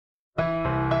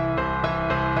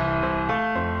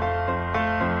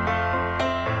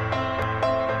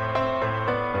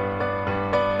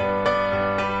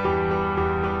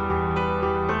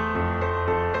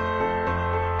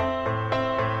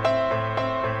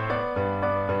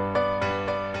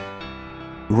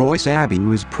Royce Abbey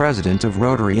was president of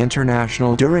Rotary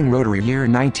International during Rotary year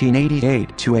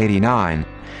 1988-89.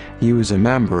 He was a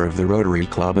member of the Rotary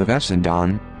Club of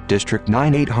Essendon, District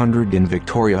 9800 in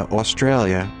Victoria,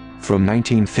 Australia, from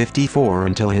 1954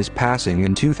 until his passing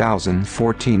in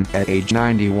 2014 at age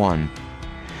 91.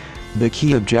 The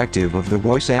key objective of the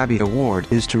Royce Abbey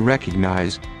Award is to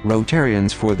recognize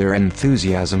Rotarians for their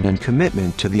enthusiasm and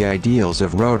commitment to the ideals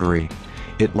of Rotary.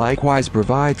 It likewise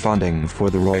provides funding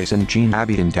for the Royce and Jean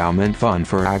Abbey Endowment Fund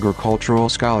for agricultural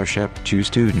scholarship to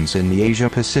students in the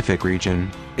Asia-Pacific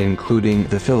region, including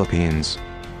the Philippines.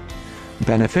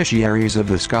 Beneficiaries of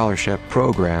the scholarship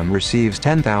program receives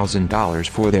 $10,000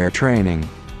 for their training.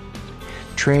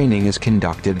 Training is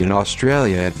conducted in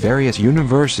Australia at various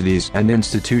universities and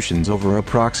institutions over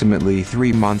approximately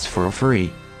 3 months for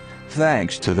free.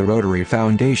 Thanks to the Rotary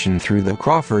Foundation through the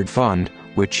Crawford Fund,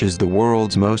 which is the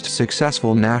world's most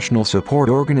successful national support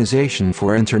organization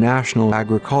for international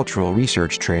agricultural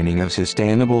research training of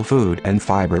sustainable food and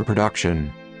fiber production.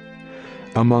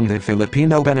 Among the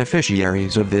Filipino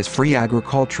beneficiaries of this free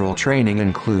agricultural training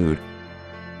include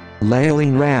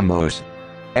Leilene Ramos,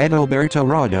 Edalberto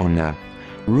Rodona,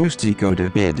 Rustico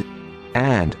David,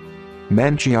 and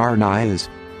Menchiar Nias.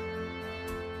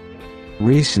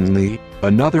 Recently,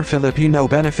 another Filipino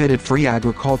benefited free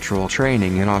agricultural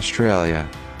training in Australia.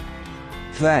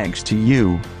 Thanks to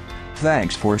you.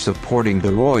 Thanks for supporting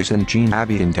the Royce and Jean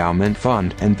Abbey Endowment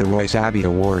Fund and the Royce Abbey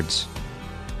Awards.